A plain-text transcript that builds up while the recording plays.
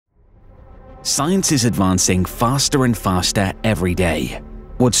Science is advancing faster and faster every day.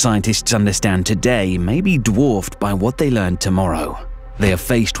 What scientists understand today may be dwarfed by what they learn tomorrow. They are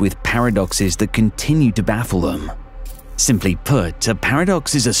faced with paradoxes that continue to baffle them. Simply put, a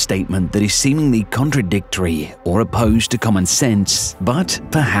paradox is a statement that is seemingly contradictory or opposed to common sense, but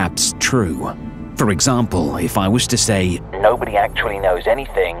perhaps true. For example, if I was to say, "Nobody actually knows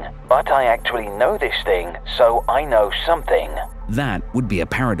anything, but I actually know this thing, so I know something," that would be a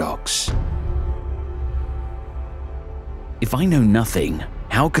paradox. If I know nothing,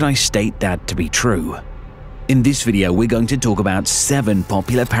 how could I state that to be true? In this video, we're going to talk about 7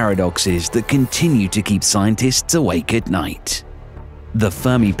 popular paradoxes that continue to keep scientists awake at night. The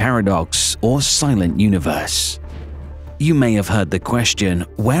Fermi Paradox, or silent universe. You may have heard the question,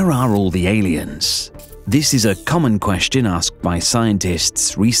 where are all the aliens? This is a common question asked by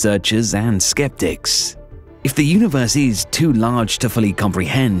scientists, researchers, and skeptics. If the universe is too large to fully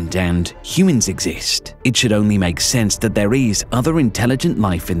comprehend and humans exist, it should only make sense that there is other intelligent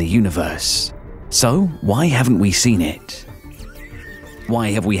life in the universe. So, why haven't we seen it? Why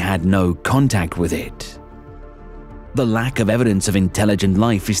have we had no contact with it? The lack of evidence of intelligent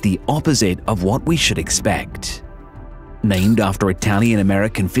life is the opposite of what we should expect. Named after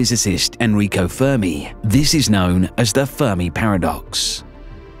Italian-American physicist Enrico Fermi, this is known as the Fermi Paradox.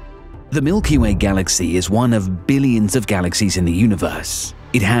 The Milky Way galaxy is one of billions of galaxies in the universe.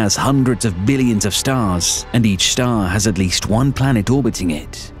 It has hundreds of billions of stars, and each star has at least one planet orbiting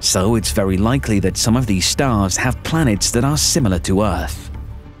it, so it's very likely that some of these stars have planets that are similar to Earth.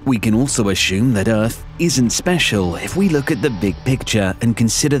 We can also assume that Earth isn't special if we look at the big picture and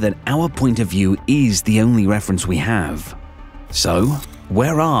consider that our point of view is the only reference we have. So,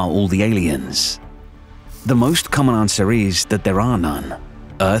 where are all the aliens? The most common answer is that there are none.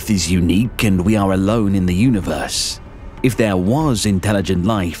 Earth is unique and we are alone in the universe. If there was intelligent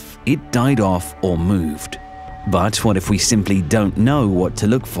life, it died off or moved. But what if we simply don't know what to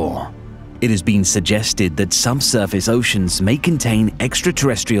look for? It has been suggested that subsurface oceans may contain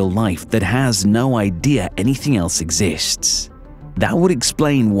extraterrestrial life that has no idea anything else exists. That would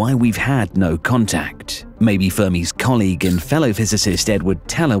explain why we've had no contact. Maybe Fermi's colleague and fellow physicist Edward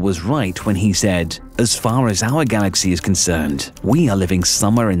Teller was right when he said, "As far as our galaxy is concerned, we are living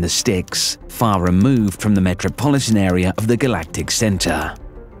somewhere in the sticks, far removed from the metropolitan area of the galactic center."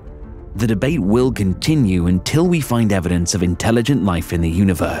 The debate will continue until we find evidence of intelligent life in the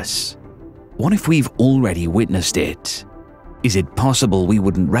universe. What if we've already witnessed it? Is it possible we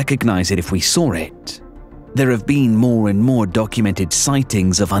wouldn't recognize it if we saw it? There have been more and more documented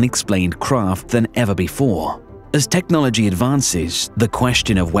sightings of unexplained craft than ever before. As technology advances, the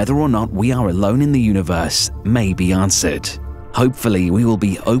question of whether or not we are alone in the universe may be answered. Hopefully, we will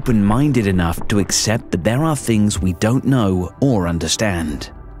be open-minded enough to accept that there are things we don't know or understand.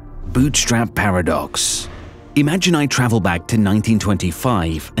 Bootstrap Paradox. Imagine I travel back to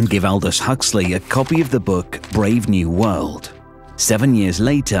 1925 and give Aldous Huxley a copy of the book Brave New World. 7 years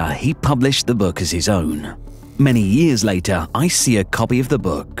later, he published the book as his own. Many years later, I see a copy of the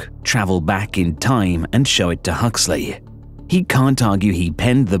book, travel back in time and show it to Huxley. He can't argue he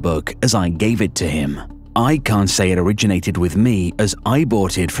penned the book as I gave it to him. I can't say it originated with me as I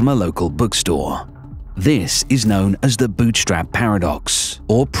bought it from a local bookstore. This is known as the Bootstrap Paradox,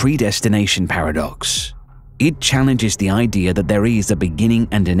 or predestination paradox. It challenges the idea that there is a beginning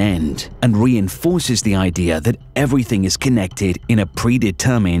and an end, and reinforces the idea that everything is connected in a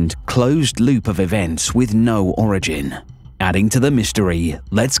predetermined, closed loop of events with no origin. Adding to the mystery,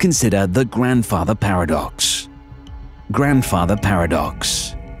 let's consider the Grandfather Paradox. Grandfather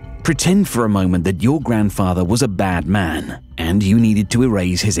Paradox. Pretend for a moment that your grandfather was a bad man, and you needed to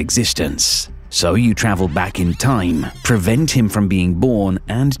erase his existence. So you travel back in time, prevent him from being born,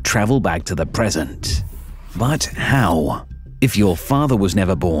 and travel back to the present. But how? If your father was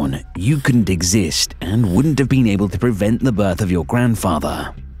never born, you couldn't exist and wouldn't have been able to prevent the birth of your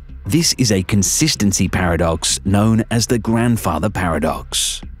grandfather. This is a consistency paradox known as the Grandfather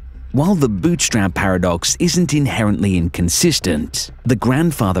Paradox. While the Bootstrap Paradox isn't inherently inconsistent, the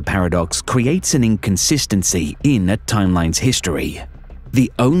Grandfather Paradox creates an inconsistency in a timeline's history. The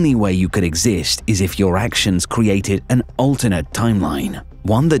only way you could exist is if your actions created an alternate timeline.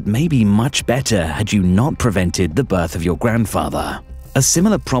 One that may be much better had you not prevented the birth of your grandfather. A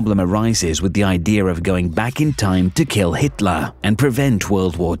similar problem arises with the idea of going back in time to kill Hitler and prevent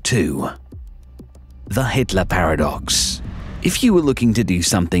World War II. The Hitler Paradox. If you were looking to do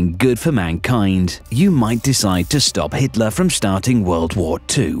something good for mankind, you might decide to stop Hitler from starting World War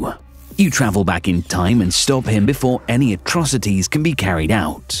II. You travel back in time and stop him before any atrocities can be carried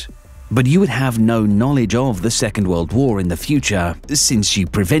out. But you would have no knowledge of the Second World War in the future since you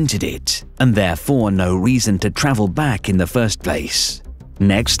prevented it, and therefore no reason to travel back in the first place.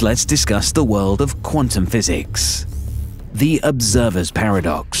 Next, let's discuss the world of quantum physics. The observer's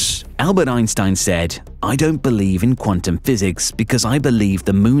paradox. Albert Einstein said, "I don't believe in quantum physics because I believe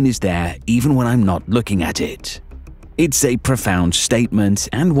the moon is there even when I'm not looking at it." It's a profound statement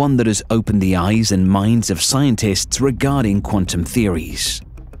and one that has opened the eyes and minds of scientists regarding quantum theories.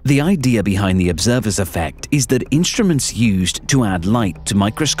 The idea behind the observer's effect is that instruments used to add light to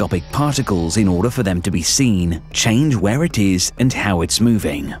microscopic particles in order for them to be seen change where it is and how it's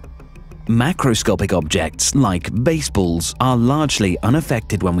moving. Macroscopic objects like baseballs are largely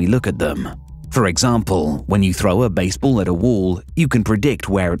unaffected when we look at them. For example, when you throw a baseball at a wall, you can predict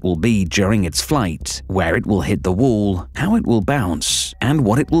where it will be during its flight, where it will hit the wall, how it will bounce, and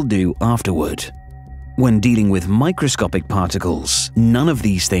what it will do afterward. When dealing with microscopic particles, none of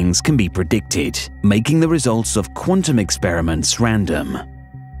these things can be predicted, making the results of quantum experiments random.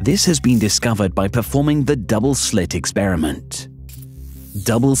 This has been discovered by performing the double slit experiment.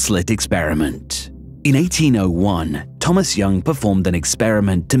 Double slit experiment. In 1801, Thomas Young performed an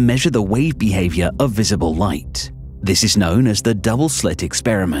experiment to measure the wave behavior of visible light. This is known as the double slit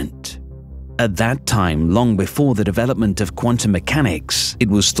experiment. At that time, long before the development of quantum mechanics, it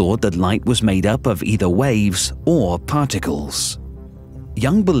was thought that light was made up of either waves or particles.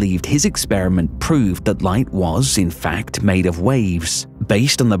 Young believed his experiment proved that light was, in fact, made of waves,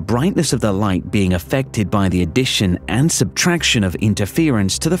 based on the brightness of the light being affected by the addition and subtraction of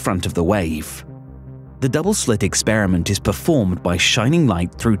interference to the front of the wave. The double slit experiment is performed by shining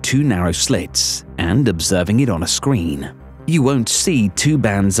light through two narrow slits and observing it on a screen. You won't see two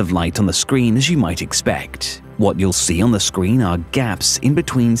bands of light on the screen as you might expect. What you'll see on the screen are gaps in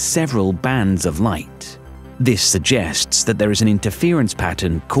between several bands of light. This suggests that there is an interference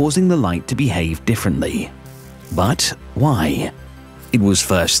pattern causing the light to behave differently. But why? It was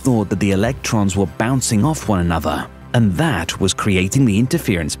first thought that the electrons were bouncing off one another, and that was creating the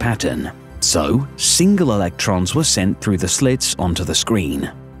interference pattern. So, single electrons were sent through the slits onto the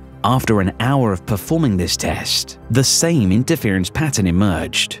screen. After an hour of performing this test, the same interference pattern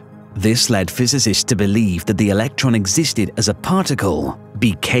emerged. This led physicists to believe that the electron existed as a particle,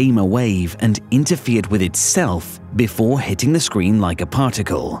 became a wave, and interfered with itself before hitting the screen like a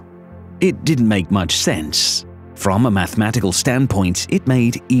particle. It didn't make much sense. From a mathematical standpoint, it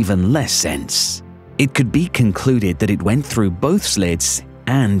made even less sense. It could be concluded that it went through both slits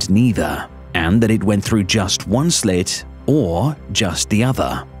and neither, and that it went through just one slit or just the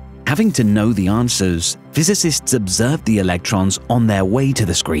other. Having to know the answers, physicists observed the electrons on their way to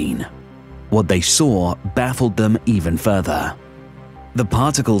the screen. What they saw baffled them even further. The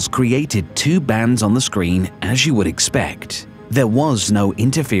particles created two bands on the screen as you would expect. There was no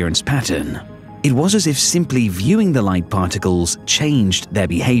interference pattern. It was as if simply viewing the light particles changed their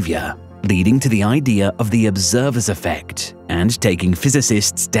behavior, leading to the idea of the observer's effect and taking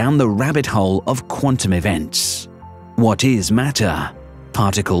physicists down the rabbit hole of quantum events. What is matter?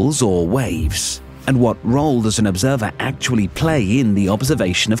 Particles or waves? And what role does an observer actually play in the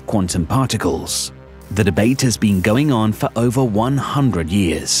observation of quantum particles? The debate has been going on for over 100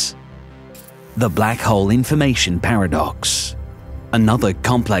 years. The black hole information paradox. Another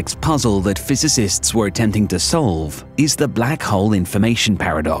complex puzzle that physicists were attempting to solve is the black hole information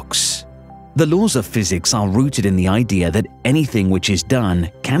paradox. The laws of physics are rooted in the idea that anything which is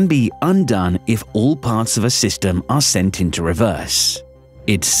done can be undone if all parts of a system are sent into reverse.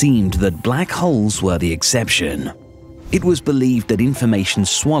 It seemed that black holes were the exception. It was believed that information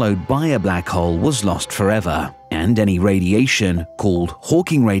swallowed by a black hole was lost forever, and any radiation, called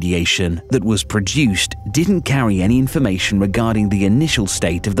Hawking radiation, that was produced didn't carry any information regarding the initial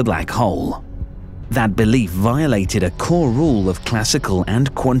state of the black hole. That belief violated a core rule of classical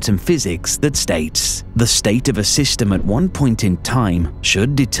and quantum physics that states the state of a system at one point in time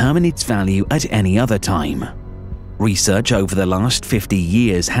should determine its value at any other time. Research over the last 50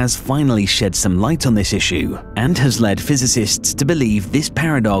 years has finally shed some light on this issue and has led physicists to believe this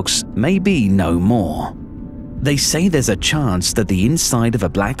paradox may be no more. They say there's a chance that the inside of a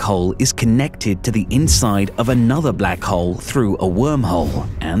black hole is connected to the inside of another black hole through a wormhole,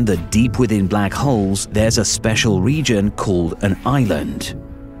 and that deep within black holes there's a special region called an island.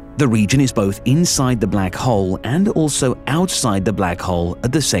 The region is both inside the black hole and also outside the black hole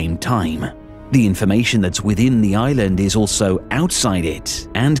at the same time. The information that's within the island is also outside it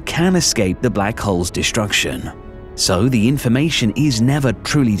and can escape the black hole's destruction. So the information is never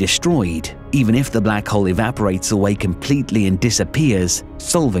truly destroyed, even if the black hole evaporates away completely and disappears,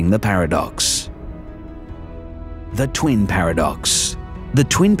 solving the paradox. The twin paradox. The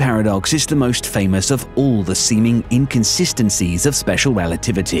twin paradox is the most famous of all the seeming inconsistencies of special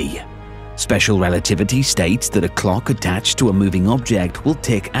relativity. Special relativity states that a clock attached to a moving object will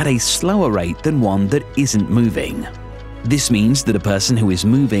tick at a slower rate than one that isn't moving. This means that a person who is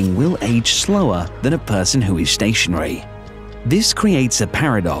moving will age slower than a person who is stationary. This creates a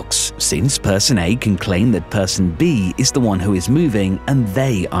paradox, since person A can claim that person B is the one who is moving and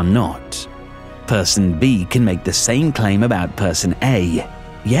they are not. Person B can make the same claim about person A,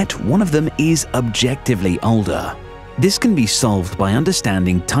 yet one of them is objectively older. This can be solved by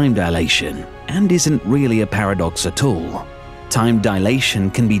understanding time dilation, and isn't really a paradox at all. Time dilation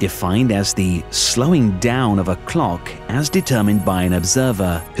can be defined as the slowing down of a clock as determined by an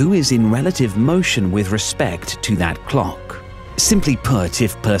observer who is in relative motion with respect to that clock. Simply put,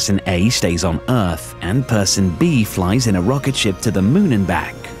 if person A stays on Earth and person B flies in a rocket ship to the moon and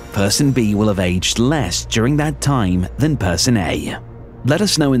back, person B will have aged less during that time than person A. Let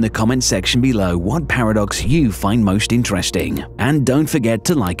us know in the comment section below what paradox you find most interesting, and don't forget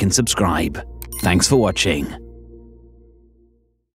to like and subscribe. Thanks for watching.